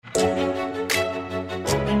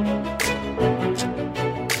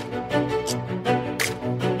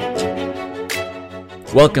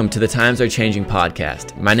Welcome to the Times Are Changing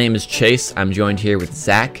podcast. My name is Chase. I'm joined here with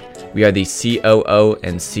Zach. We are the COO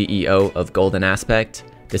and CEO of Golden Aspect.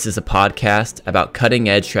 This is a podcast about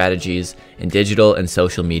cutting-edge strategies in digital and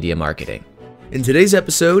social media marketing. In today's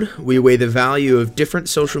episode, we weigh the value of different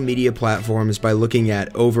social media platforms by looking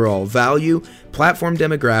at overall value, platform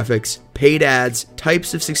demographics, paid ads,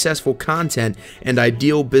 types of successful content, and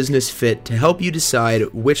ideal business fit to help you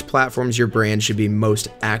decide which platforms your brand should be most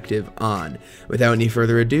active on. Without any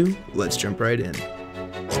further ado, let's jump right in.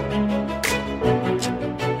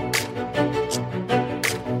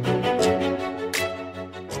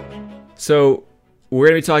 So, we're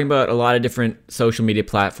going to be talking about a lot of different social media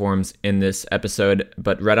platforms in this episode,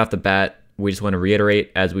 but right off the bat, we just want to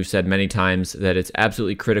reiterate, as we've said many times, that it's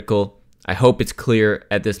absolutely critical. I hope it's clear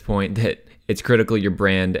at this point that it's critical your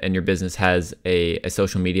brand and your business has a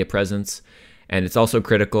social media presence. And it's also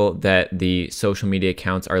critical that the social media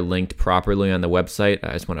accounts are linked properly on the website.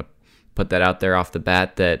 I just want to put that out there off the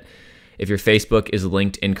bat, that if your Facebook is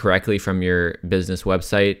linked incorrectly from your business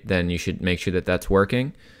website, then you should make sure that that's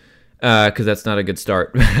working. Because that's not a good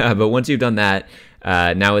start. But once you've done that,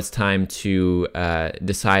 now it's time to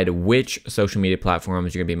decide which social media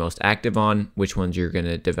platforms you're going to be most active on, which ones you're going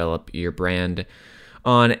to develop your brand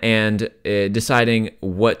on, and deciding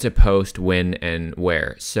what to post, when, and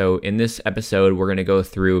where. So in this episode, we're going to go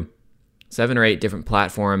through 7 or 8 different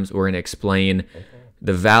platforms. We're going to explain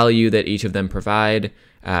the value that each of them provide,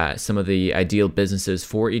 some of the ideal businesses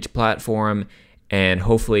for each platform, and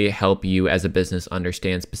hopefully help you as a business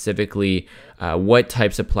understand specifically what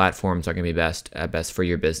types of platforms are going to be best for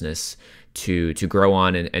your business to grow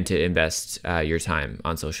on and to invest your time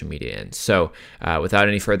on social media in. So without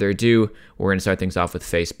any further ado, we're going to start things off with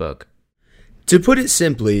Facebook. To put it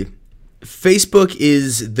simply, Facebook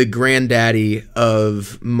is the granddaddy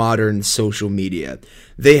of modern social media.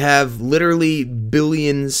 They have literally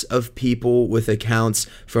billions of people with accounts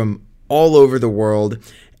from all over the world,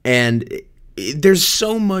 and there's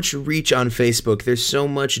so much reach on Facebook. There's so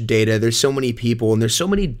much data. There's so many people, and there's so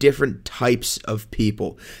many different types of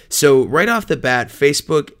people. So right off the bat,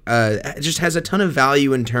 Facebook just has a ton of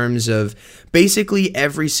value in terms of basically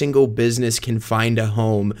every single business can find a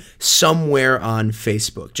home somewhere on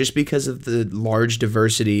Facebook, just because of the large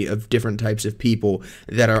diversity of different types of people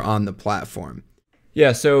that are on the platform.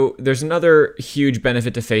 Yeah, so there's another huge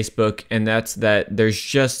benefit to Facebook, and that's that there's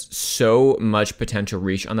just so much potential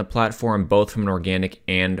reach on the platform, both from an organic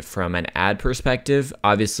and from an ad perspective.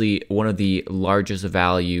 Obviously, one of the largest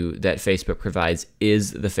value that Facebook provides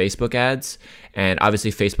is the Facebook ads, and obviously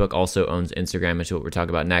Facebook also owns Instagram, which is what we're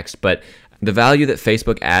talking about next, but the value that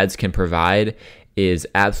Facebook ads can provide is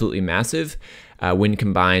absolutely massive when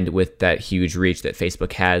combined with that huge reach that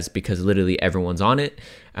Facebook has, because literally everyone's on it.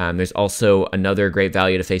 There's also another great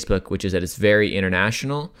value to Facebook, which is that it's very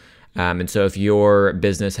international. And so if your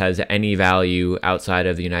business has any value outside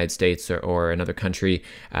of the United States or another country,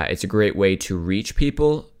 it's a great way to reach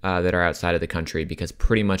people that are outside of the country, because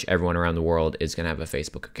pretty much everyone around the world is going to have a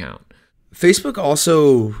Facebook account. Facebook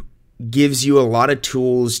also gives you a lot of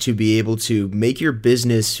tools to be able to make your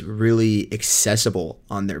business really accessible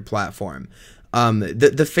on their platform.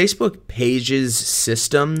 The Facebook Pages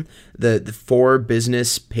system, the 4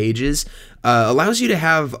 business pages, allows you to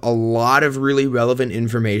have a lot of really relevant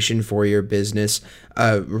information for your business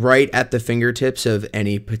right at the fingertips of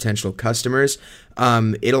any potential customers.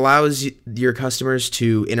 It allows your customers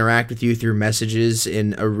to interact with you through messages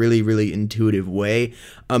in a really, really intuitive way.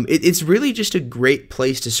 It's really just a great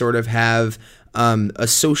place to sort of have a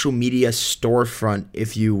social media storefront,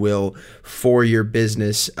 if you will, for your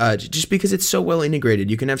business, just because it's so well integrated.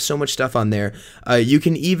 You can have so much stuff on there. You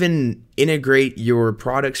can even integrate your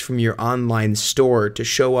products from your online store to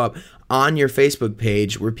show up on your Facebook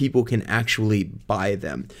page where people can actually buy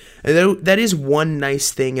them. And that is one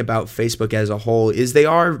nice thing about Facebook as a whole, is they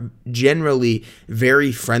are generally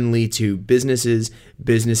very friendly to businesses,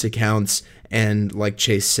 business accounts, and, like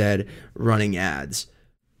Chase said, running ads.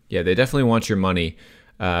 Yeah, they definitely want your money,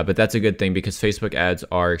 but that's a good thing because Facebook ads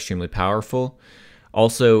are extremely powerful.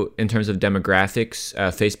 Also, in terms of demographics,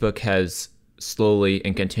 Facebook has slowly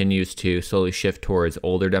and continues to slowly shift towards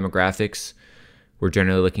older demographics. We're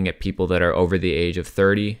generally looking at people that are over the age of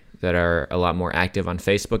 30 that are a lot more active on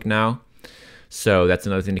Facebook now. So that's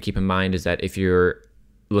another thing to keep in mind, is that if you're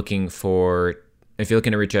looking to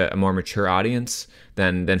reach a more mature audience,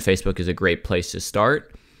 then Facebook is a great place to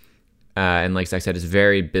start. And like Zach said, it's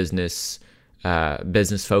very business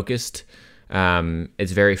focused.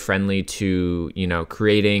 It's very friendly to,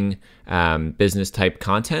 creating business type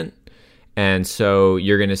content. And so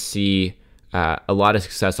you're going to see a lot of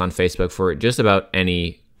success on Facebook for just about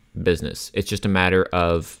any business. It's just a matter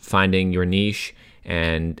of finding your niche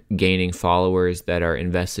and gaining followers that are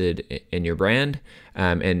invested in your brand.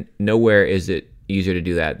 And nowhere is it easier to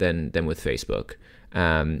do that than with Facebook.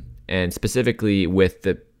 And specifically with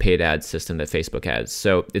the paid ad system that Facebook has.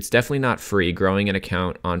 So it's definitely not free. Growing an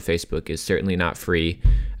account on Facebook is certainly not free.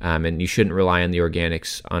 And you shouldn't rely on the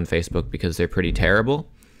organics on Facebook because they're pretty terrible.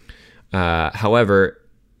 However,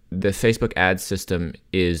 the Facebook ad system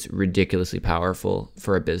is ridiculously powerful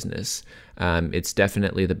for a business. It's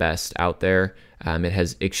definitely the best out there. It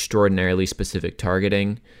has extraordinarily specific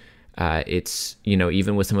targeting. It's,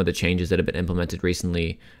 even with some of the changes that have been implemented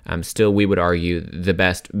recently, still we would argue the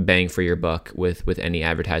best bang for your buck with any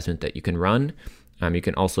advertisement that you can run. You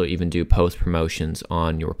can also even do post promotions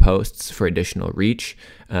on your posts for additional reach.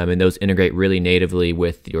 And those integrate really natively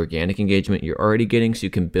with the organic engagement you're already getting, so you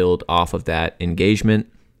can build off of that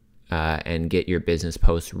engagement and get your business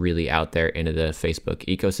posts really out there into the Facebook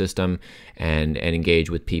ecosystem and engage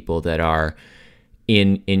with people that are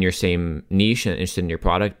in your same niche and interested in your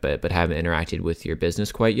product, but haven't interacted with your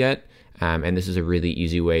business quite yet. And this is a really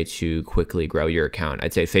easy way to quickly grow your account.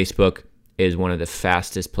 I'd say Facebook is one of the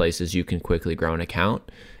fastest places you can quickly grow an account,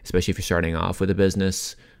 especially if you're starting off with a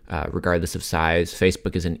business, regardless of size.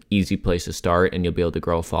 Facebook is an easy place to start, and you'll be able to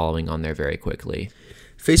grow a following on there very quickly.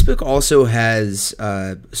 Facebook also has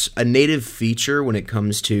a native feature when it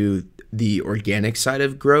comes to the organic side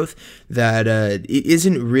of growth that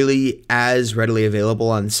isn't really as readily available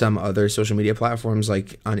on some other social media platforms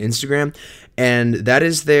like on Instagram, and that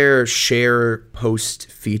is their share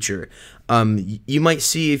post feature. You might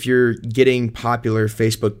see if you're getting popular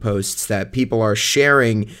Facebook posts that people are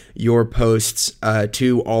sharing your posts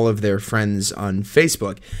to all of their friends on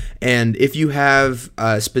Facebook. And if you have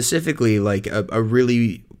specifically like a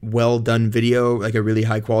really well done video, like a really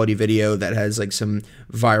high quality video that has like some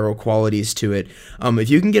viral qualities to it, if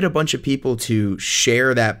you can get a bunch of people to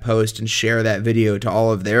share that post and share that video to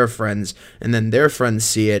all of their friends, and then their friends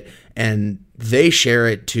see it and they share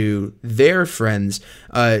it to their friends,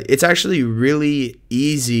 it's actually really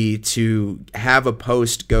easy to have a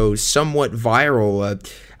post go somewhat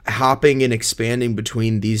viral, hopping and expanding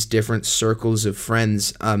between these different circles of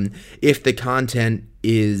friends, if the content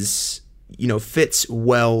is, fits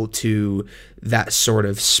well to that sort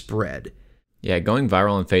of spread. Yeah, going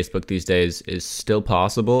viral on Facebook these days is still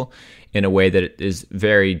possible in a way that it is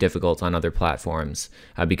very difficult on other platforms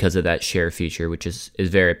because of that share feature, which is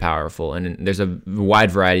very powerful. And there's a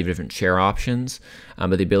wide variety of different share options,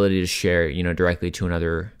 but the ability to share, directly to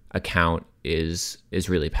another account is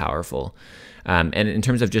really powerful. And in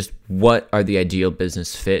terms of just what are the ideal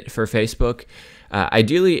business fit for Facebook,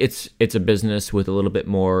 ideally it's a business with a little bit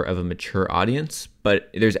more of a mature audience,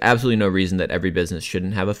 but there's absolutely no reason that every business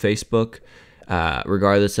shouldn't have a Facebook,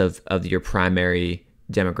 regardless of your primary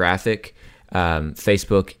demographic.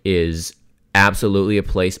 Facebook is absolutely a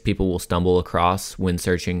place people will stumble across when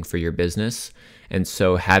searching for your business. And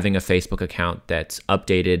so having a Facebook account that's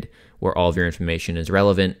updated, where all of your information is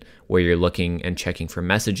relevant, where you're looking and checking for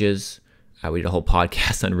messages. We did a whole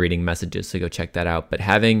podcast on reading messages, so go check that out. But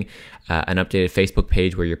having an updated Facebook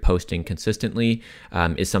page where you're posting consistently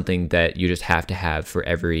is something that you just have to have for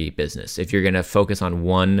every business. If you're going to focus on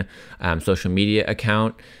one social media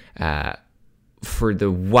account, for the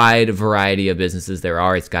wide variety of businesses there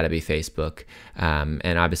are, it's got to be Facebook.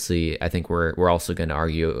 And obviously, I think we're also going to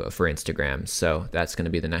argue for Instagram. So that's going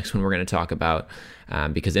to be the next one we're going to talk about,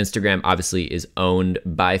 because Instagram obviously is owned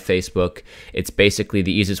by Facebook. It's basically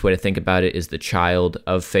the easiest way to think about it is the child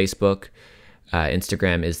of Facebook.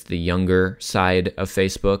 Instagram is the younger side of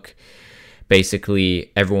Facebook.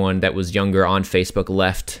 Basically, everyone that was younger on Facebook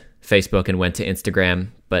left Facebook and went to Instagram,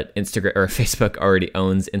 but Facebook already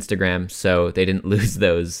owns Instagram, so they didn't lose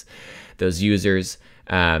those users.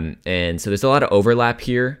 And so there's a lot of overlap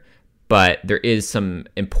here, but there is some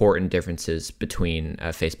important differences between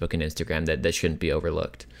Facebook and Instagram that shouldn't be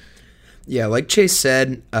overlooked. Yeah, like Chase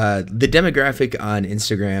said, the demographic on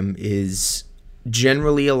Instagram is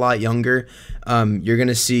generally a lot younger. You're going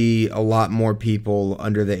to see a lot more people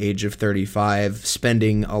under the age of 35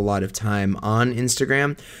 spending a lot of time on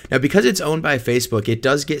Instagram. Now, because it's owned by Facebook, it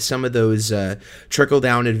does get some of those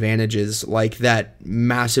trickle-down advantages, like that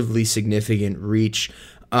massively significant reach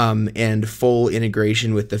and full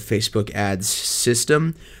integration with the Facebook ads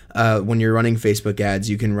system. When you're running Facebook ads,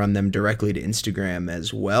 you can run them directly to Instagram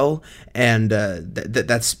as well. And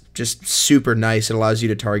that's just super nice. It allows you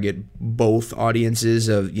to target both audiences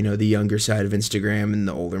of, the younger side of Instagram and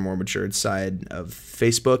the older, more matured side of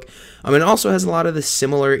Facebook. It also has a lot of the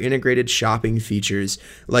similar integrated shopping features.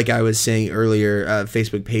 Like I was saying earlier,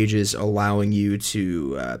 Facebook pages allowing you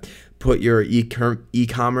to put your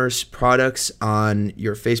e-commerce products on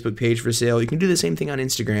your Facebook page for sale. You can do the same thing on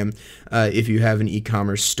Instagram if you have an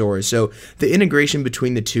e-commerce store. So the integration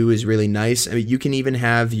between the two is really nice. I mean, you can even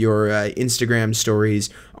have your Instagram stories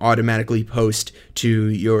automatically post to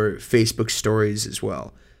your Facebook stories as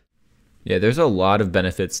well. Yeah, there's a lot of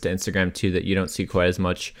benefits to Instagram too that you don't see quite as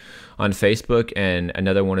much on Facebook. And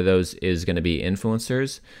another one of those is going to be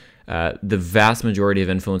influencers. The vast majority of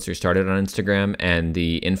influencers started on Instagram, and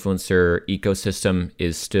the influencer ecosystem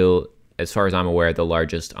is still, as far as I'm aware, the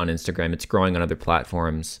largest on Instagram. It's growing on other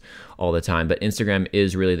platforms all the time, but Instagram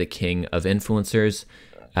is really the king of influencers.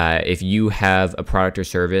 If you have a product or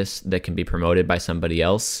service that can be promoted by somebody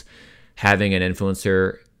else, having an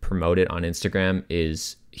influencer promote it on Instagram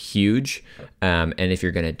is huge. And if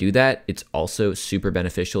you're going to do that, it's also super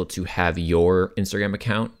beneficial to have your Instagram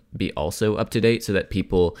account be also up to date so that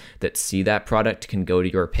people that see that product can go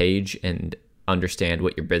to your page and understand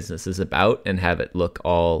what your business is about and have it look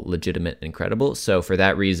all legitimate and credible. So for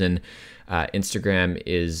that reason, Instagram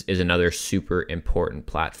is another super important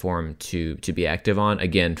platform to be active on.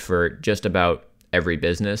 Again, for just about every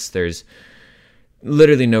business, there's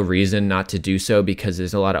literally no reason not to do so because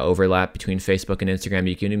there's a lot of overlap between Facebook and Instagram.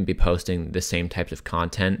 You can even be posting the same types of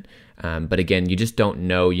content. But again, you just don't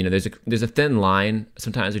know, there's a thin line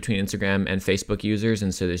sometimes between Instagram and Facebook users.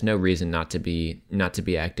 And so there's no reason not to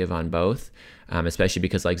be active on both, especially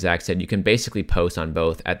because like Zach said, you can basically post on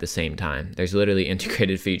both at the same time. There's literally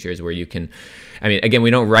integrated features where you can, again,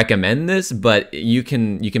 we don't recommend this, but you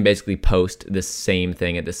can basically post the same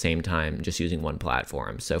thing at the same time, just using one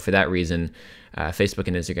platform. So for that reason, Facebook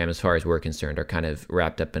and Instagram, as far as we're concerned, are kind of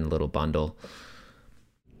wrapped up in a little bundle.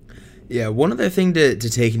 Yeah, one other thing to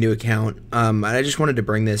take into account, and I just wanted to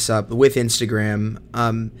bring this up with Instagram,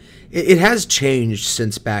 it has changed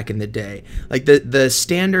since back in the day. Like the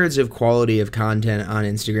standards of quality of content on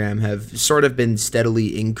Instagram have sort of been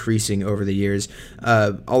steadily increasing over the years.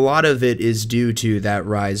 A lot of it is due to that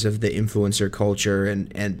rise of the influencer culture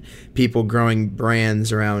and people growing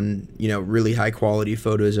brands around, really high quality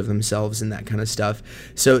photos of themselves and that kind of stuff.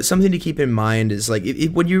 So something to keep in mind is like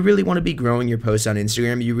when you really want to be growing your posts on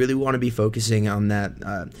Instagram, you really want to be focusing on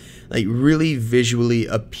that really visually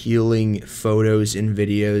appealing photos and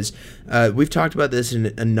videos. We've talked about this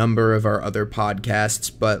in a number of our other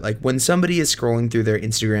podcasts, but like when somebody is scrolling through their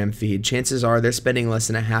Instagram feed, chances are they're spending less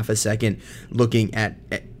than a half a second looking at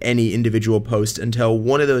any individual post until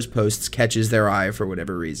one of those posts catches their eye for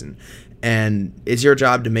whatever reason. And it's your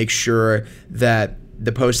job to make sure that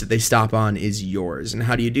the post that they stop on is yours. And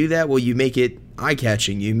how do you do that? Well, you make it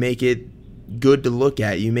eye-catching. You make it good to look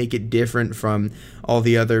at. You make it different from all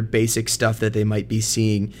the other basic stuff that they might be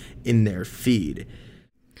seeing in their feed.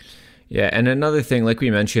 Yeah, and another thing, like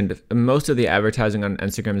we mentioned, most of the advertising on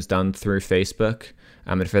Instagram is done through Facebook.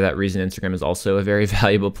 And for that reason, Instagram is also a very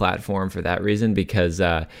valuable platform for that reason, because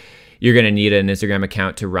you're going to need an Instagram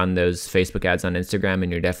account to run those Facebook ads on Instagram,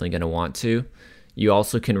 and you're definitely going to want to. You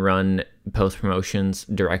also can run post promotions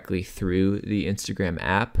directly through the Instagram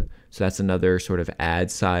app. So that's another sort of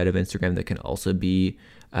ad side of Instagram that can also be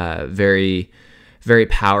very, very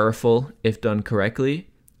powerful if done correctly.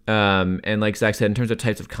 And like Zach said, in terms of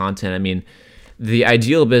types of content, the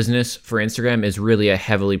ideal business for Instagram is really a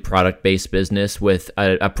heavily product-based business with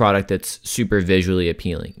a product that's super visually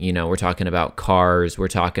appealing. We're talking about cars, we're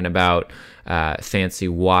talking about fancy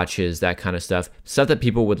watches, that kind of stuff that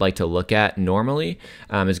people would like to look at normally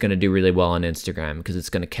is going to do really well on Instagram because it's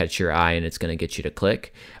going to catch your eye and it's going to get you to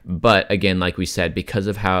click. But again, like we said, because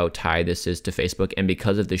of how tied this is to Facebook and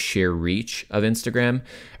because of the sheer reach of Instagram,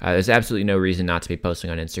 there's absolutely no reason not to be posting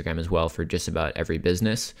on Instagram as well for just about every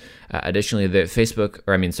business. Additionally,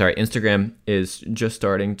 Instagram is just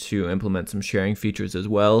starting to implement some sharing features as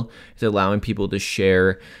well. It's allowing people to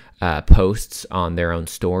share posts on their own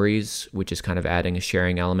stories, which is kind of adding a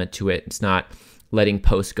sharing element to it. It's not letting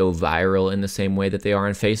posts go viral in the same way that they are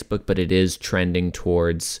on Facebook, but it is trending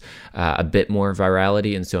towards a bit more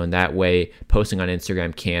virality. And so in that way, posting on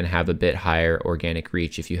Instagram can have a bit higher organic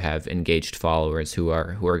reach if you have engaged followers who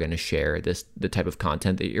are going to share the type of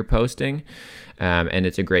content that you're posting. And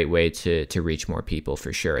it's a great way to reach more people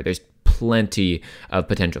for sure. There's plenty of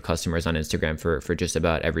potential customers on Instagram for just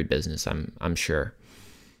about every business, I'm sure.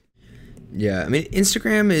 Yeah,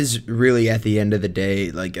 Instagram is really, at the end of the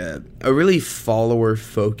day, like a really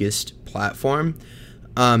follower-focused platform.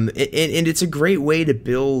 And it's a great way to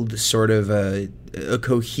build sort of a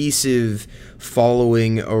cohesive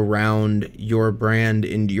following around your brand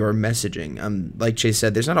and your messaging. Like Chase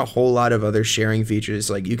said, there's not a whole lot of other sharing features.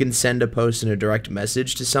 Like you can send a post in a direct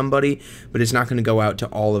message to somebody, but it's not going to go out to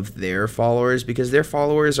all of their followers because their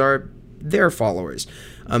followers are their followers.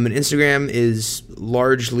 And Instagram is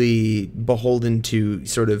largely beholden to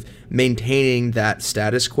sort of maintaining that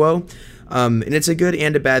status quo. And it's a good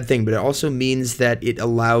and a bad thing, but it also means that it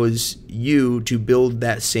allows you to build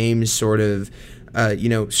that same sort of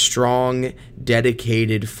strong,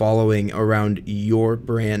 dedicated following around your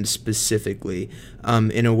brand specifically,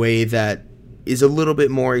 in a way that is a little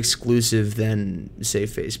bit more exclusive than, say,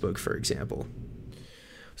 Facebook, for example.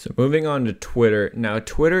 So moving on to Twitter. Now,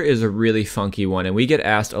 Twitter is a really funky one, and we get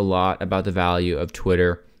asked a lot about the value of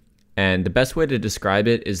Twitter. And the best way to describe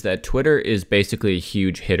it is that Twitter is basically a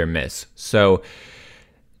huge hit or miss. So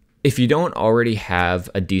if you don't already have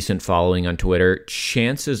a decent following on Twitter,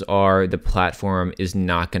 chances are the platform is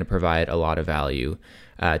not going to provide a lot of value.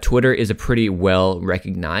 Twitter is a pretty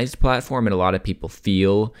well-recognized platform, and a lot of people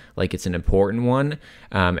feel like it's an important one.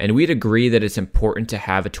 And we'd agree that it's important to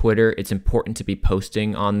have a Twitter. It's important to be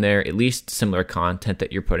posting on there at least similar content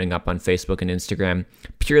that you're putting up on Facebook and Instagram,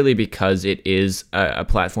 purely because it is a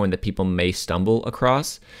platform that people may stumble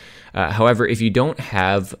across. However, if you don't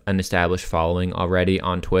have an established following already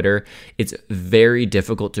on Twitter, it's very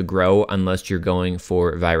difficult to grow unless you're going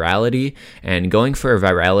for virality. And going for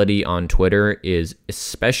virality on Twitter is,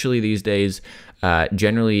 especially these days,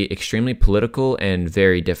 generally extremely political and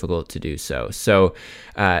very difficult to do so. So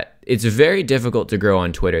it's very difficult to grow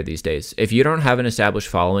on Twitter these days. If you don't have an established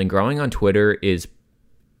following, growing on Twitter is,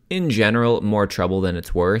 in general, more trouble than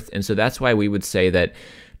it's worth. And so that's why we would say that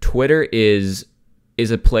Twitter is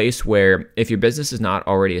a place where if your business is not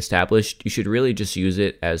already established, you should really just use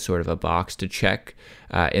it as sort of a box to check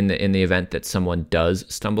in the event that someone does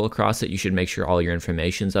stumble across it. You should make sure all your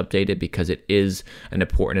information is updated because it is an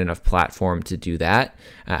important enough platform to do that.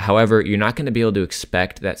 However, you're not going to be able to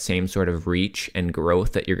expect that same sort of reach and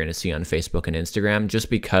growth that you're going to see on Facebook and Instagram just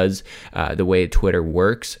because the way Twitter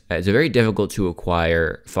works, it's very difficult to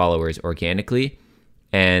acquire followers organically.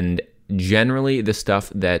 And generally, the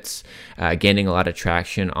stuff that's gaining a lot of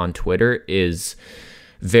traction on Twitter is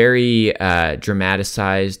very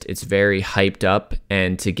dramatized. It's very hyped up,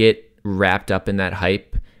 and to get wrapped up in that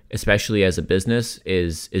hype, especially as a business,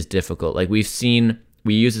 is difficult. Like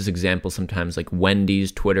we use this example sometimes, like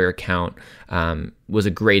Wendy's Twitter account was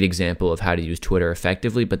a great example of how to use Twitter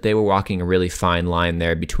effectively, but they were walking a really fine line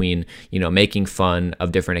there between, making fun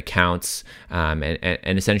of different accounts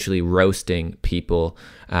and essentially roasting people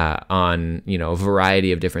on, a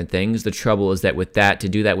variety of different things. The trouble is that to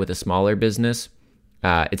do that with a smaller business,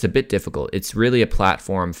 it's a bit difficult. It's really a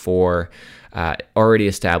platform for already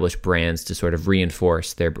established brands to sort of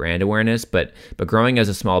reinforce their brand awareness, but growing as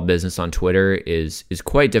a small business on Twitter is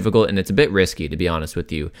quite difficult, and it's a bit risky, to be honest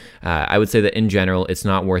with you. I would say that in general, it's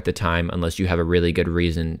not worth the time unless you have a really good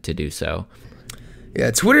reason to do so.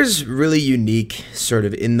 Yeah, Twitter's really unique sort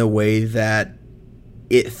of in the way that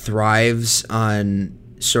it thrives on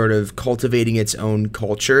sort of cultivating its own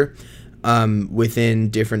culture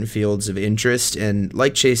within different fields of interest. And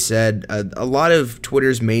like Chase said, a lot of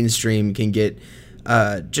Twitter's mainstream can get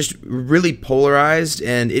just really polarized,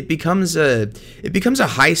 and it becomes a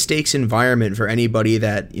high stakes environment for anybody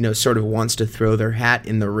that sort of wants to throw their hat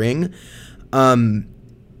in the ring.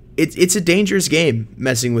 It's a dangerous game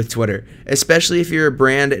messing with Twitter, especially if you're a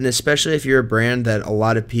brand, and especially if you're a brand that a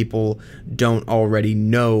lot of people don't already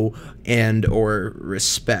know and or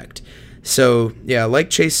respect. So yeah,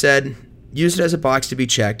 like Chase said, use it as a box to be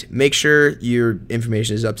checked. Make sure your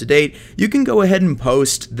information is up to date. You can go ahead and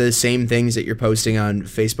post the same things that you're posting on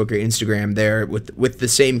Facebook or Instagram there with the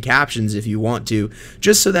same captions if you want to,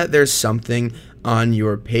 just so that there's something on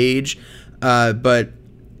your page. But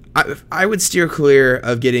I would steer clear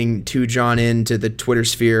of getting too drawn into the Twitter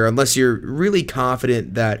sphere unless you're really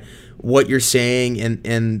confident that what you're saying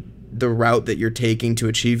and the route that you're taking to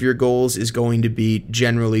achieve your goals is going to be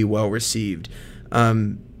generally well received.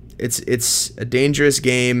 It's a dangerous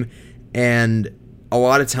game, and a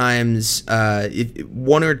lot of times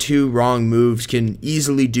one or two wrong moves can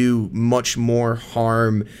easily do much more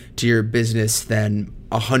harm to your business than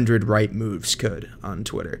 100 right moves could on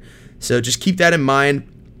Twitter. So just keep that in mind.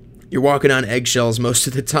 You're walking on eggshells most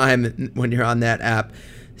of the time when you're on that app.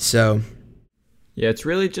 So yeah, it's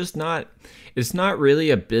really just it's not really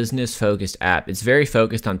a business focused app. It's very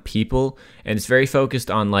focused on people, and it's very focused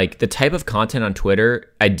on like the type of content on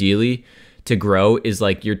Twitter ideally to grow is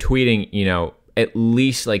like you're tweeting, at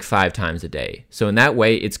least like 5 times a day. So in that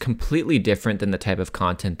way, it's completely different than the type of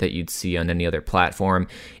content that you'd see on any other platform.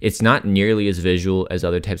 It's not nearly as visual as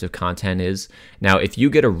other types of content is. Now, if you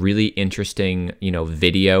get a really interesting,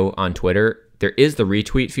 video on Twitter, There is the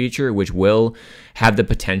retweet feature, which will have the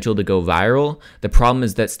potential to go viral. The problem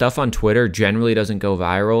is that stuff on Twitter generally doesn't go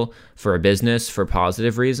viral for a business for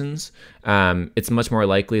positive reasons. It's much more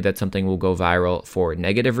likely that something will go viral for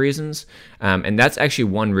negative reasons. And that's actually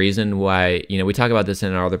one reason why, we talk about this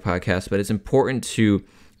in our other podcasts, but it's important to,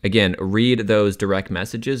 again, read those direct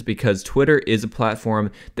messages, because Twitter is a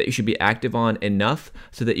platform that you should be active on enough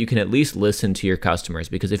so that you can at least listen to your customers.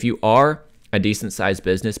 Because if you are a decent sized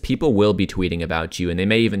business, people will be tweeting about you, and they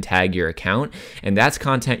may even tag your account. And that's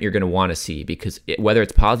content you're going to want to see, because whether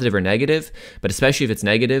it's positive or negative, but especially if it's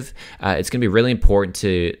negative, it's going to be really important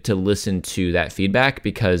to listen to that feedback,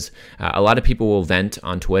 because a lot of people will vent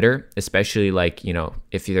on Twitter, especially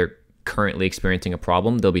if they're currently experiencing a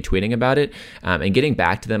problem, they'll be tweeting about it, and getting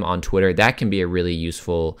back to them on Twitter. That can be a really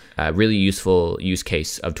useful use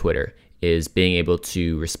case of Twitter, is being able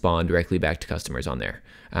to respond directly back to customers on there.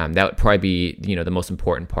 That would probably be, the most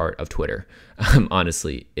important part of Twitter,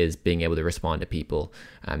 honestly, is being able to respond to people,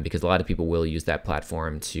 because a lot of people will use that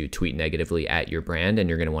platform to tweet negatively at your brand, and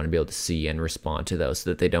you're going to want to be able to see and respond to those so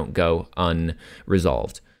that they don't go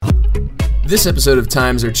unresolved. This episode of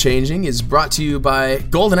Times Are Changing is brought to you by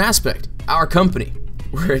Golden Aspect, our company.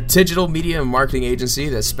 We're a digital media and marketing agency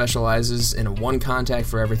that specializes in a one contact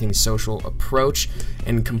for everything social approach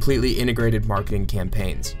and completely integrated marketing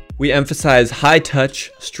campaigns. We emphasize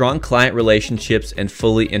high-touch, strong client relationships, and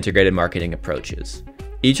fully integrated marketing approaches.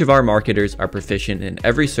 Each of our marketers are proficient in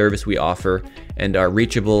every service we offer and are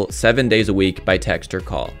reachable 7 days a week by text or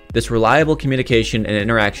call. This reliable communication and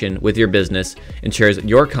interaction with your business ensures that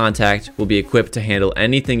your contact will be equipped to handle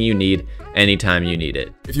anything you need anytime you need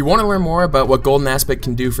it. If you want to learn more about what Golden Aspect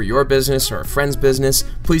can do for your business or a friend's business,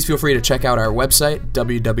 please feel free to check out our website,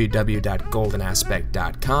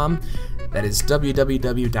 www.goldenaspect.com. That is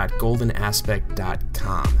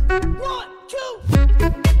www.goldenaspect.com. 1, 2.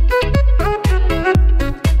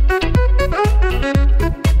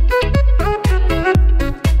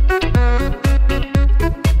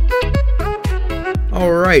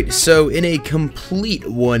 All right, so in a complete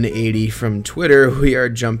 180 from Twitter, we are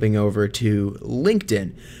jumping over to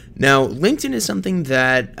LinkedIn. Now, LinkedIn is something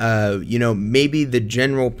that, maybe the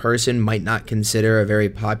general person might not consider a very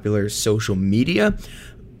popular social media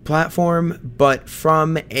platform, but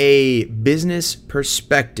from a business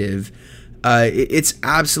perspective, it's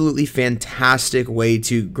absolutely fantastic way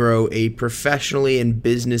to grow a professionally and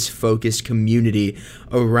business-focused community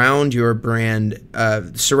around your brand,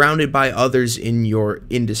 surrounded by others in your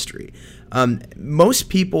industry. Most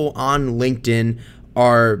people on LinkedIn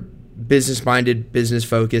are business-minded,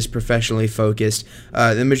 business-focused, professionally focused.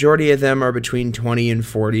 The majority of them are between 20 and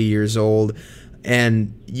 40 years old.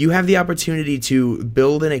 And you have the opportunity to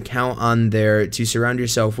build an account on there to surround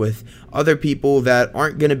yourself with other people that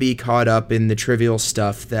aren't going to be caught up in the trivial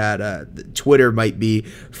stuff that Twitter might be,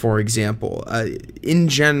 for example. In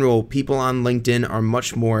general, people on LinkedIn are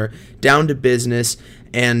much more down to business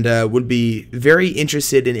and would be very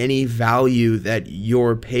interested in any value that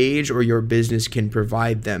your page or your business can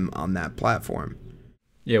provide them on that platform.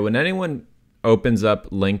 Yeah, when anyone opens up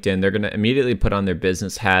LinkedIn, they're going to immediately put on their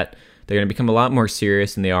business hat. They're going to become a lot more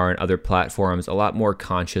serious than they are on other platforms, a lot more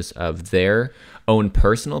conscious of their own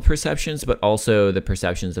personal perceptions, but also the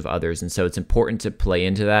perceptions of others. And so it's important to play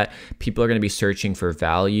into that. People are going to be searching for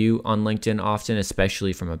value on LinkedIn often,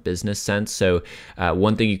 especially from a business sense. So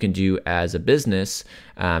one thing you can do as a business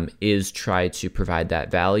is try to provide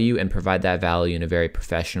that value and provide that value in a very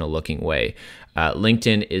professional looking way.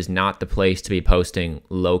 LinkedIn is not the place to be posting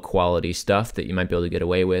low quality stuff that you might be able to get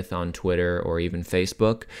away with on Twitter or even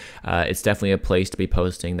Facebook. It's definitely a place to be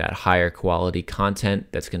posting that higher quality content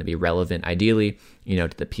that's going to be relevant, ideally, to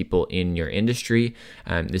the people in your industry.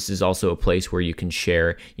 This is also a place where you can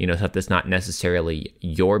share, stuff that's not necessarily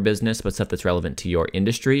your business, but stuff that's relevant to your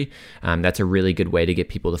industry. That's a really good way to get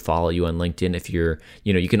people to follow you on LinkedIn. If you're,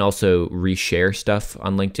 you can also reshare stuff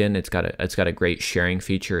on LinkedIn. It's got a great sharing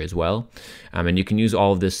feature as well. And you can use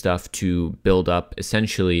all of this stuff to build up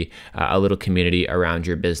essentially a little community around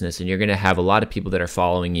your business. And you're going to have a lot of people that are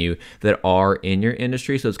following you that are in your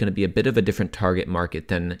industry. So it's going to be a bit of a different target market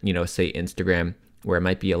than, say, Instagram, where it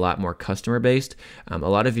might be a lot more customer based. A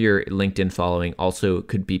lot of your LinkedIn following also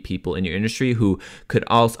could be people in your industry who could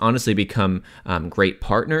also honestly become great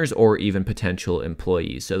partners or even potential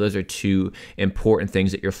employees. So those are two important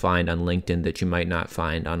things that you'll find on LinkedIn that you might not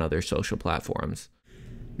find on other social platforms.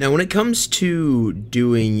 Now, when it comes to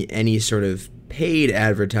doing any sort of paid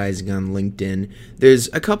advertising on LinkedIn, there's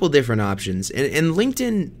a couple different options. And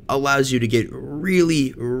LinkedIn allows you to get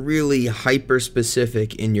really, really hyper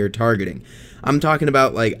specific in your targeting. I'm talking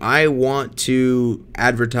about I want to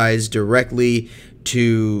advertise directly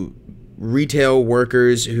to retail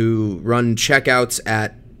workers who run checkouts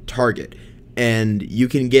at Target. And you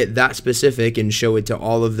can get that specific and show it to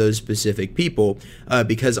all of those specific people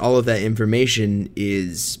because all of that information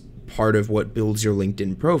is part of what builds your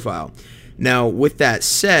LinkedIn profile. Now, with that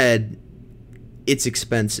said, it's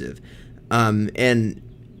expensive and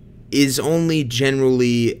is only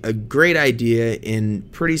generally a great idea in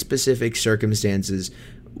pretty specific circumstances.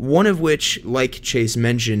 One of which, like Chase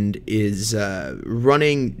mentioned, is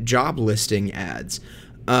running job listing ads.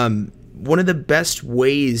 One of the best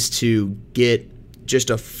ways to get just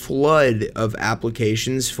a flood of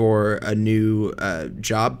applications for a new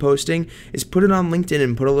job posting is put it on LinkedIn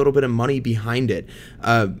and put a little bit of money behind it.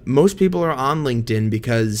 Most people are on LinkedIn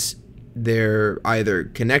because they're either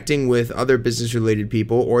connecting with other business-related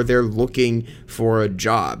people or they're looking for a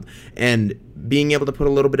job. And being able to put a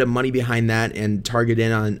little bit of money behind that and target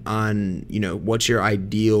in on what your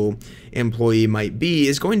ideal employee might be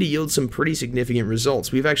is going to yield some pretty significant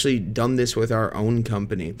results. We've actually done this with our own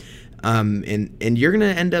company. And you're going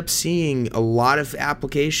to end up seeing a lot of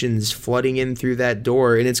applications flooding in through that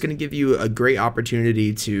door, and it's going to give you a great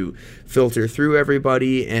opportunity to filter through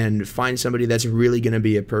everybody and find somebody that's really going to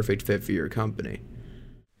be a perfect fit for your company.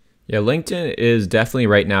 Yeah, LinkedIn is definitely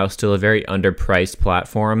right now still a very underpriced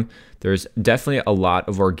platform. There's definitely a lot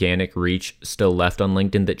of organic reach still left on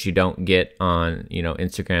LinkedIn that you don't get on,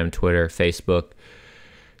 Instagram, Twitter, Facebook.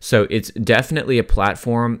 So it's definitely a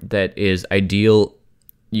platform that is ideal.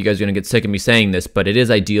 You guys are going to get sick of me saying this, but it is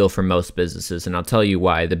ideal for most businesses, and I'll tell you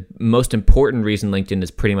why. The most important reason LinkedIn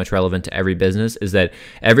is pretty much relevant to every business is that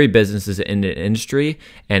every business is in an industry,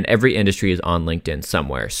 and every industry is on LinkedIn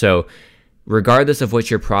somewhere. So regardless of what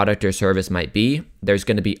your product or service might be, there's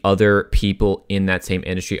going to be other people in that same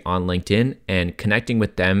industry on LinkedIn, and connecting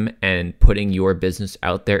with them and putting your business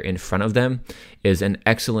out there in front of them is an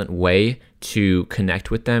excellent way to connect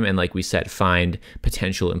with them. And like we said, find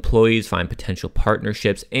potential employees, find potential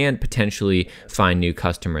partnerships, and potentially find new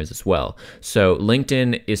customers as well. So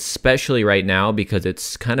LinkedIn, especially right now, because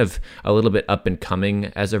it's kind of a little bit up and coming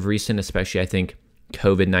as of recent, especially I think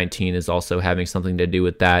COVID-19 is also having something to do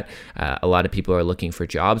with that. A lot of people are looking for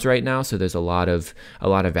jobs right now, so there's a lot of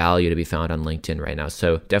value to be found on LinkedIn right now.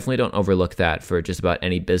 So definitely don't overlook that for just about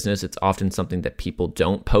any business. It's often something that people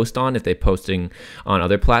don't post on if they're posting on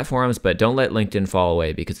other platforms, but don't let LinkedIn fall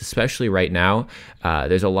away, because especially right now,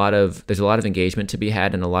 there's a lot of engagement to be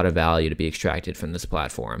had and a lot of value to be extracted from this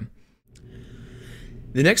platform.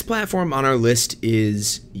 The next platform on our list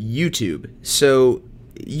is YouTube. So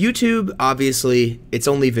YouTube, obviously, it's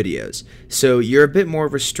only videos. So you're a bit more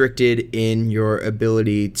restricted in your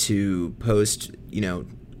ability to post,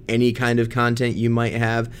 any kind of content you might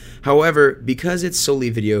have. However, because it's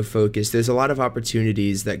solely video focused, there's a lot of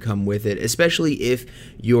opportunities that come with it, especially if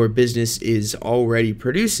your business is already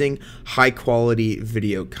producing high quality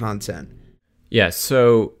video content. Yeah,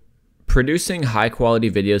 so producing high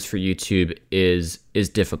quality videos for YouTube is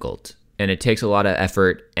difficult. And it takes a lot of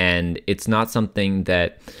effort, and it's not something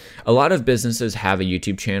that a lot of businesses have a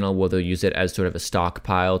YouTube channel where they'll use it as sort of a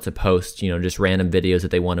stockpile to post, just random videos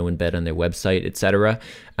that they want to embed on their website, etc.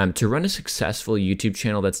 To run a successful YouTube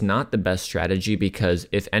channel, that's not the best strategy, because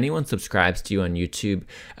if anyone subscribes to you on YouTube,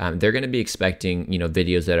 they're going to be expecting,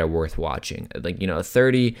 videos that are worth watching, like, a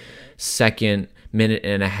 30-second, minute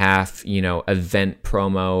and a half, event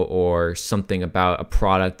promo or something about a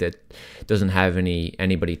product that doesn't have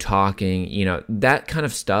anybody talking, that kind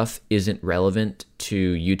of stuff isn't relevant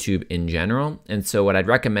to YouTube in general. And so what I'd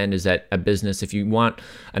recommend is that a business, if you want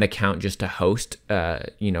an account just to host,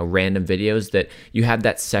 random videos, that you have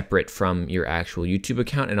that separate from your actual YouTube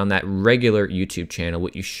account. And on that regular YouTube channel,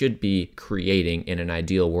 what you should be creating in an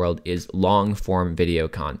ideal world is long form video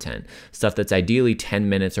content, stuff that's ideally 10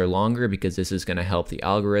 minutes or longer, because this is going to help the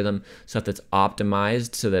algorithm, stuff that's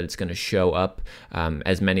optimized so that it's going to show up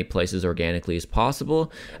as many places organically as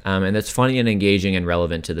possible, and that's funny and engaging and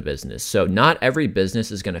relevant to the business. So not every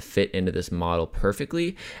business is going to fit into this model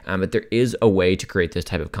perfectly, but there is a way to create this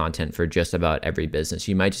type of content for just about every business.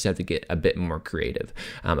 You might just have to get a bit more creative.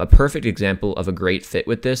 A perfect example of a great fit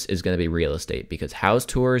with this is going to be real estate, because house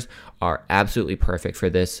tours are absolutely perfect for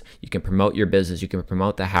this. You can promote your business, you can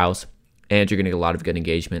promote the house, and you're going to get a lot of good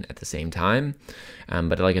engagement at the same time.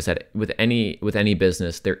 But like I said, with any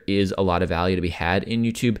business, there is a lot of value to be had in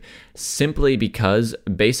YouTube, simply because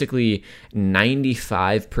basically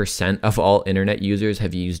 95% of all internet users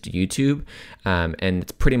have used YouTube. And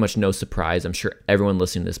it's pretty much no surprise. I'm sure everyone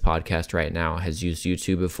listening to this podcast right now has used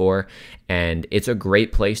YouTube before. And it's a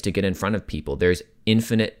great place to get in front of people. There's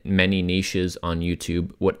infinite many niches on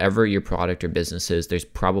YouTube. Whatever your product or business is, there's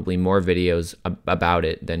probably more videos about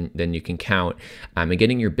it than you can count. And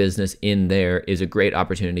getting your business in there is a great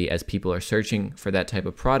opportunity as people are searching for that type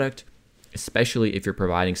of product, especially if you're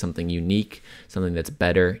providing something unique, something that's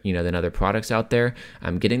better, than other products out there.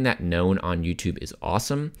 Getting that known on YouTube is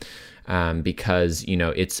awesome. Because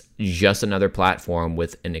it's just another platform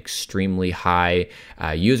with an extremely high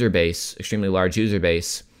user base, extremely large user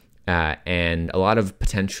base, and a lot of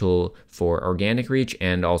potential for organic reach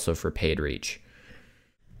and also for paid reach.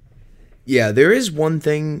 Yeah, there is one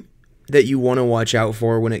thing that you want to watch out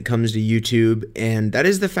for when it comes to YouTube, and that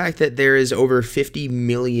is the fact that there is over 50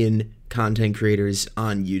 million content creators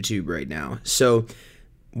on YouTube right now. So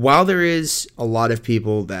while there is a lot of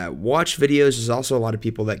people that watch videos, there's also a lot of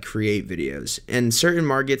people that create videos. And certain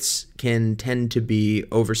markets can tend to be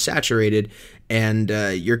oversaturated, and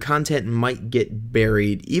your content might get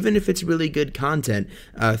buried, even if it's really good content,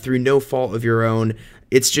 through no fault of your own.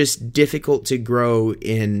 It's just difficult to grow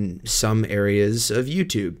in some areas of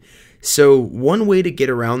YouTube. So one way to get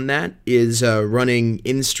around that is running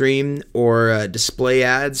in-stream or display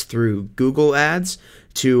ads through Google Ads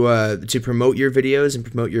to promote your videos and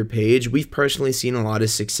promote your page. We've personally seen a lot of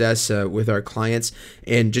success with our clients,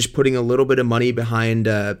 and just putting a little bit of money behind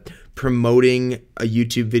promoting a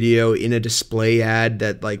YouTube video in a display ad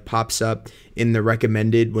that pops up in the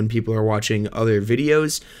recommended when people are watching other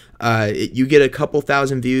videos. You get a couple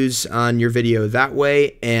thousand views on your video that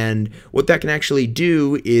way, and what that can actually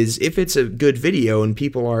do is, if it's a good video and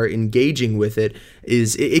people are engaging with it,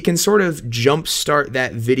 is it can sort of jumpstart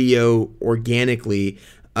that video organically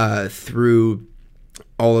through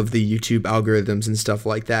all of the YouTube algorithms and stuff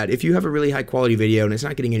like that. If you have a really high quality video and it's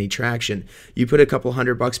not getting any traction, you put a couple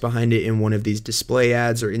 $100 behind it in one of these display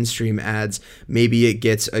ads or in-stream ads, maybe it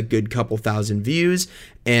gets a good couple thousand views,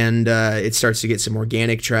 and it starts to get some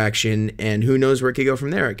organic traction, and who knows where it could go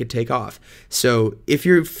from there. It could take off. So if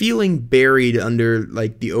you're feeling buried under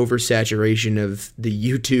the oversaturation of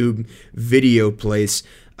the YouTube video place,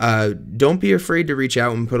 don't be afraid to reach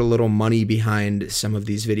out and put a little money behind some of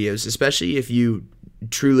these videos, especially if you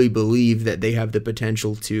truly believe that they have the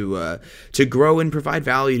potential to grow and provide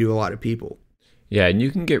value to a lot of people. Yeah, and you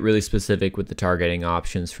can get really specific with the targeting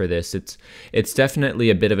options for this. It's definitely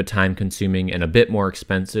a bit of a time-consuming and a bit more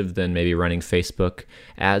expensive than maybe running Facebook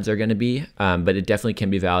ads are going to be, but it definitely can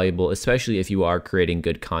be valuable, especially if you are creating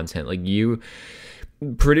good content.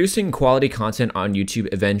 Producing quality content on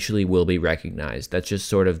YouTube eventually will be recognized. That's just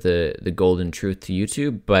sort of the golden truth to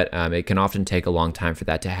YouTube, but it can often take a long time for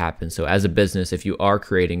that to happen. So as a business, if you are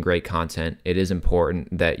creating great content, it is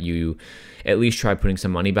important that you at least try putting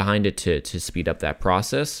some money behind it to speed up that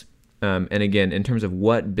process. And again, in terms of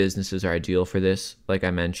what businesses are ideal for this, like I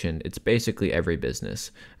mentioned, it's basically every business.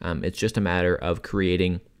 It's just a matter of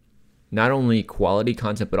creating not only quality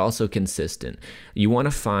content, but also consistent. You want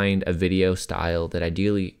to find a video style that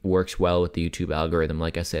ideally works well with the YouTube algorithm.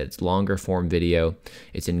 Like I said, it's longer form video.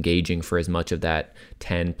 It's engaging for as much of that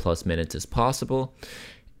 10 plus minutes as possible.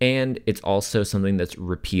 And it's also something that's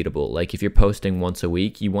repeatable. Like if you're posting once a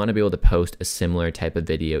week, you want to be able to post a similar type of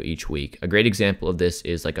video each week. A great example of this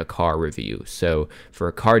is like a car review. So for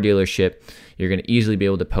a car dealership, you're going to easily be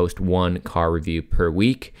able to post one car review per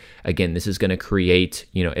week. Again, this is going to create,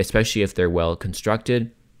 especially if they're well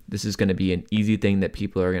constructed, this is going to be an easy thing that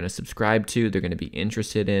people are going to subscribe to, they're going to be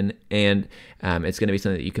interested in, and it's going to be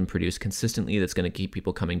something that you can produce consistently that's going to keep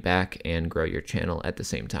people coming back and grow your channel at the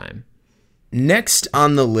same time. Next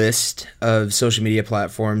on the list of social media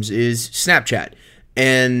platforms is Snapchat.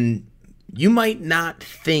 And you might not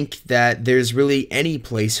think that there's really any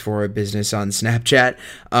place for a business on Snapchat.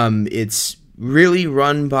 It's really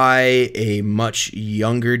run by a much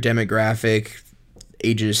younger demographic,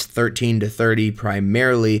 ages 13 to 30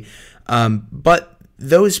 primarily. But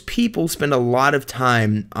those people spend a lot of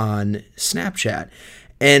time on Snapchat.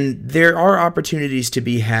 And there are opportunities to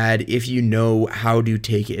be had if you know how to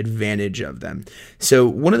take advantage of them. So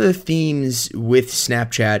one of the themes with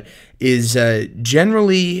Snapchat is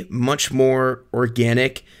generally much more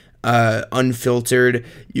organic, unfiltered.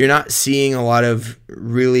 You're not seeing a lot of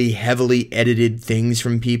really heavily edited things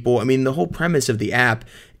from people. I mean, the whole premise of the app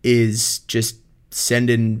is just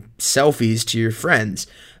sending selfies to your friends.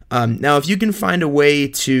 Now, if you can find a way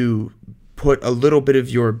to put a little bit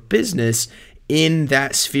of your business in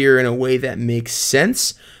that sphere in a way that makes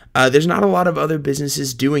sense, there's not a lot of other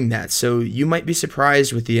businesses doing that. So you might be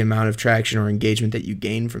surprised with the amount of traction or engagement that you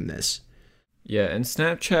gain from this. Yeah, and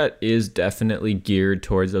Snapchat is definitely geared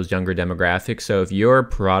towards those younger demographics. So if your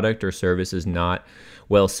product or service is not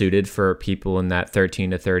well suited for people in that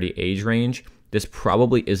 13 to 30 age range, this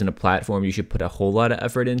probably isn't a platform you should put a whole lot of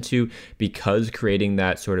effort into, because creating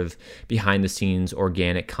that sort of behind the scenes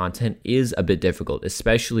organic content is a bit difficult,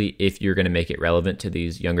 especially if you're going to make it relevant to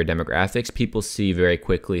these younger demographics. People see very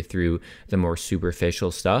quickly through the more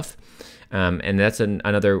superficial stuff. And that's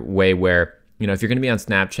another way where, if you're going to be on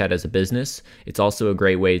Snapchat as a business, it's also a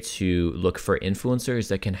great way to look for influencers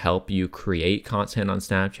that can help you create content on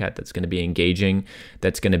Snapchat that's going to be engaging,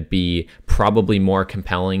 that's going to be probably more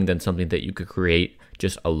compelling than something that you could create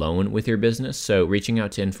just alone with your business. So reaching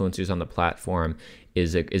out to influencers on the platform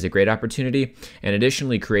is a great opportunity. And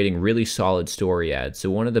additionally, creating really solid story ads.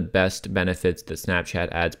 So one of the best benefits that Snapchat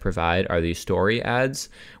ads provide are these story ads,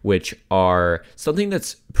 which are something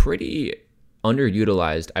that's pretty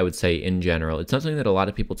underutilized, I would say, in general. It's not something that a lot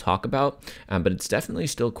of people talk about, but it's definitely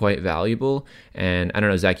still quite valuable. And I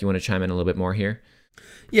don't know, Zach, you want to chime in a little bit more here?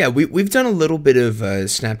 Yeah, we've done a little bit of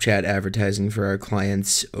Snapchat advertising for our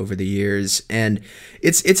clients over the years, and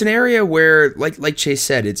it's an area where, like Chase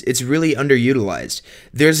said, it's really underutilized.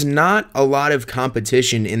 There's not a lot of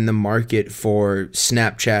competition in the market for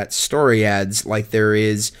Snapchat story ads like there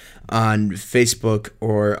is on Facebook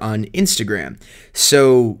or on Instagram.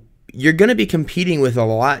 So you're going to be competing with a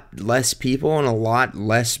lot less people and a lot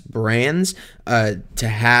less brands to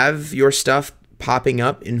have your stuff popping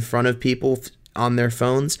up in front of people on their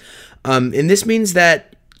phones. And this means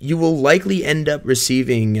that you will likely end up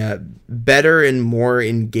receiving better and more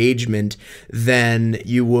engagement than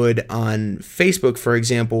you would on Facebook, for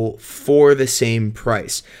example, for the same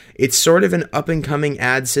price. It's sort of an up-and-coming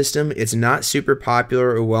ad system. It's not super popular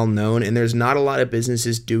or well-known, and there's not a lot of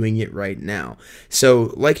businesses doing it right now.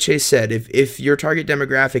 So, like Chase said, if your target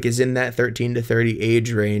demographic is in that 13 to 30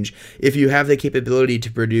 age range, if you have the capability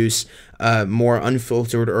to produce more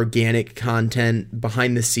unfiltered, organic content,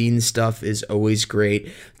 behind-the-scenes stuff is always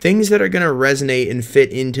great. Things that are going to resonate and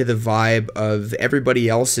fit into the vibe of everybody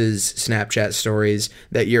else's Snapchat stories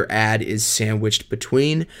that your ad is sandwiched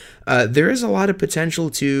between. There is a lot of potential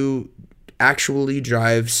to actually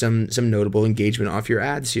drive some notable engagement off your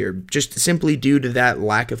ads here, just simply due to that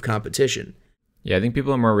lack of competition. Yeah, I think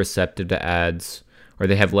people are more receptive to ads, or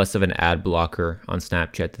they have less of an ad blocker on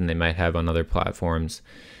Snapchat than they might have on other platforms.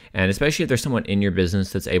 And especially if there's someone in your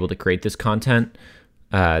business that's able to create this content,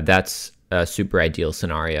 that's a super ideal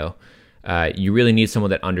scenario. You really need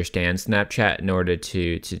someone that understands Snapchat in order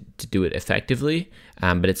to do it effectively,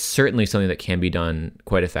 but it's certainly something that can be done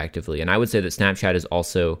quite effectively. And I would say that Snapchat is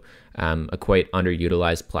also a quite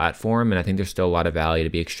underutilized platform, and I think there's still a lot of value to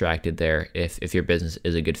be extracted there if your business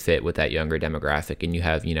is a good fit with that younger demographic, and you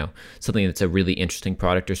have something that's a really interesting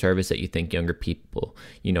product or service that you think younger people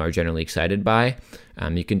are generally excited by.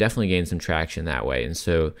 You can definitely gain some traction that way. And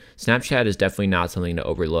so Snapchat is definitely not something to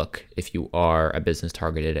overlook if you are a business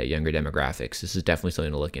targeted at younger demographics. This is definitely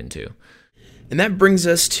something to look into. And that brings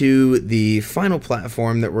us to the final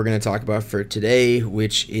platform that we're going to talk about for today,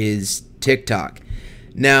 which is TikTok.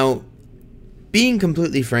 Now, being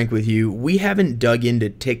completely frank with you, we haven't dug into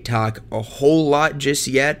TikTok a whole lot just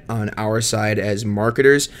yet on our side as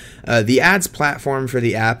marketers. The ads platform for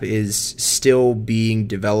the app is still being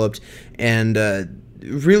developed, and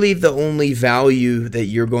really the only value that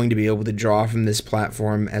you're going to be able to draw from this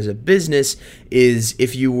platform as a business is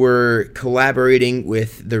if you were collaborating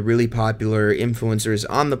with the really popular influencers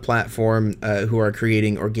on the platform who are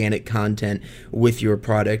creating organic content with your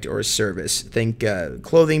product or service. Think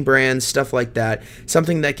clothing brands, stuff like that,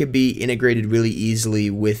 something that could be integrated really easily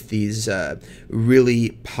with these really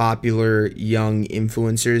popular young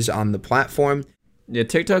influencers on the platform. Yeah,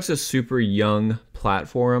 TikTok's a super young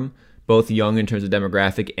platform, both young in terms of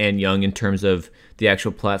demographic and young in terms of the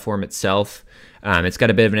actual platform itself. It's got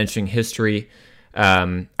a bit of an interesting history.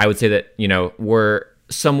 I would say that, we're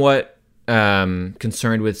somewhat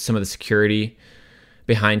concerned with some of the security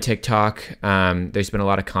behind TikTok. There's been a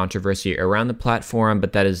lot of controversy around the platform,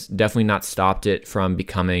 but that has definitely not stopped it from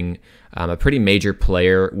becoming a pretty major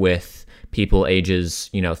player with people ages,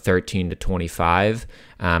 13 to 25.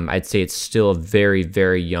 I'd say it's still a very,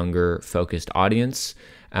 very younger focused audience.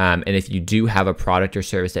 And if you do have a product or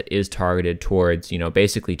service that is targeted towards,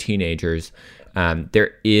 basically teenagers,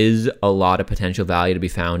 there is a lot of potential value to be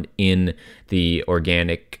found in the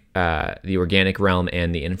organic realm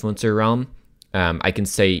and the influencer realm. I can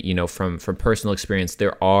say, from personal experience,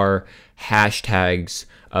 there are hashtags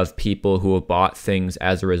of people who have bought things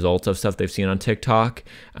as a result of stuff they've seen on TikTok.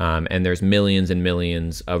 And there's millions and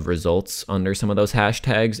millions of results under some of those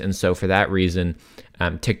hashtags. And so for that reason,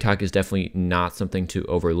 TikTok is definitely not something to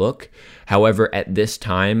overlook. However, at this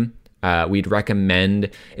time, we'd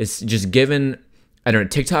recommend, it's just given,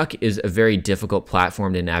 TikTok is a very difficult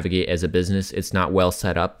platform to navigate as a business. It's not well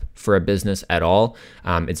set up for a business at all.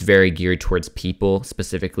 It's very geared towards people,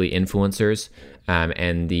 specifically influencers.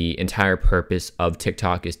 And the entire purpose of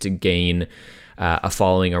TikTok is to gain a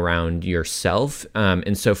following around yourself.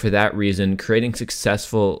 And so for that reason, creating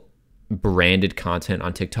successful branded content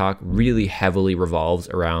on TikTok really heavily revolves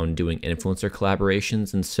around doing influencer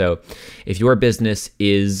collaborations. And so if your business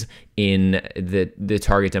is in the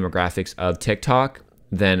target demographics of TikTok,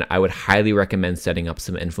 then I would highly recommend setting up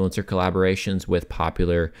some influencer collaborations with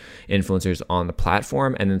popular influencers on the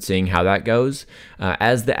platform and then seeing how that goes.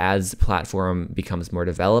 As the ads platform becomes more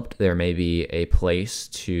developed, there may be a place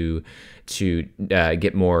to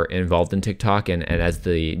get more involved in TikTok. And as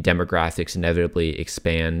the demographics inevitably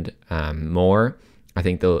expand more, I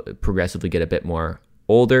think they'll progressively get a bit more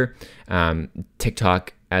older.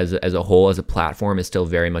 TikTok as a whole, as a platform, is still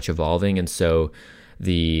very much evolving. And so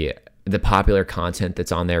the popular content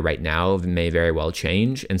that's on there right now may very well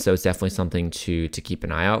change. And so it's definitely something to keep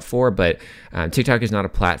an eye out for. But TikTok is not a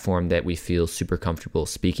platform that we feel super comfortable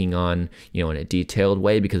speaking on, in a detailed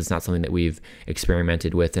way, because it's not something that we've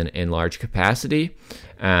experimented with in large capacity.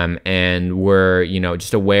 And we're,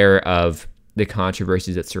 just aware of the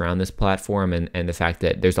controversies that surround this platform and the fact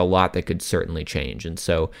that there's a lot that could certainly change. And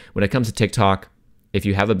so when it comes to TikTok, if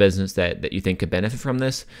you have a business that you think could benefit from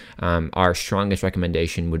this, our strongest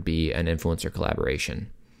recommendation would be an influencer collaboration.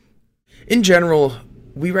 In general,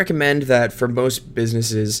 we recommend that for most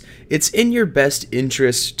businesses, it's in your best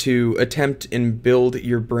interest to attempt and build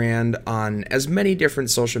your brand on as many different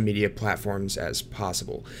social media platforms as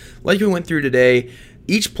possible. Like we went through today,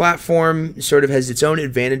 each platform sort of has its own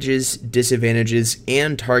advantages, disadvantages,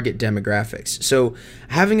 and target demographics. So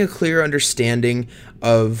having a clear understanding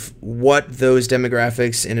of what those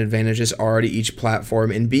demographics and advantages are to each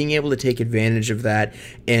platform and being able to take advantage of that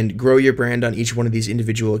and grow your brand on each one of these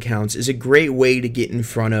individual accounts is a great way to get in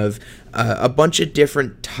front of a bunch of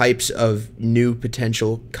different types of new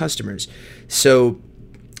potential customers. So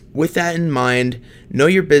with that in mind, know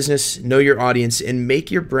your business, know your audience, and make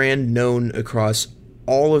your brand known across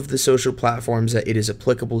all of the social platforms that it is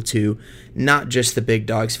applicable to, not just the big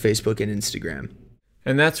dogs, Facebook and Instagram.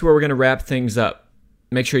 And that's where we're going to wrap things up.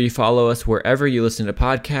 Make sure you follow us wherever you listen to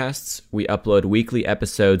podcasts. We upload weekly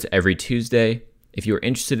episodes every Tuesday. If you are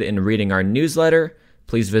interested in reading our newsletter,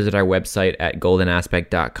 please visit our website at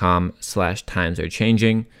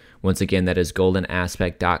goldenaspect.com/timesarechangeing. Once again, that is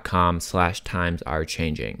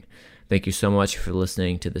goldenaspect.com/timesarechangeing. Thank you so much for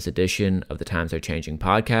listening to this edition of the Times Are Changing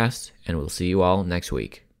podcast, and we'll see you all next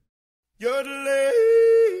week.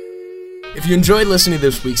 If you enjoyed listening to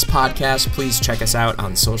this week's podcast, please check us out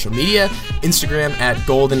on social media, Instagram at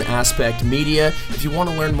Golden Aspect Media. If you want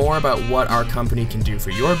to learn more about what our company can do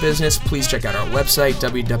for your business, please check out our website,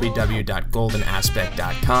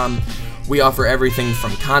 www.goldenaspect.com. We offer everything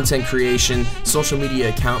from content creation, social media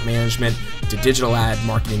account management, to digital ad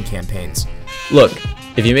marketing campaigns. Look,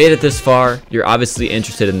 if you made it this far, you're obviously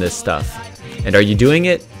interested in this stuff. And are you doing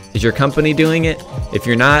it? Is your company doing it? If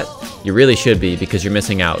you're not, you really should be, because you're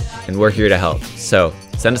missing out, and we're here to help. So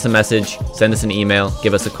send us a message, send us an email,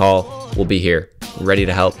 give us a call. We'll be here, ready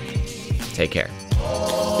to help. Take care.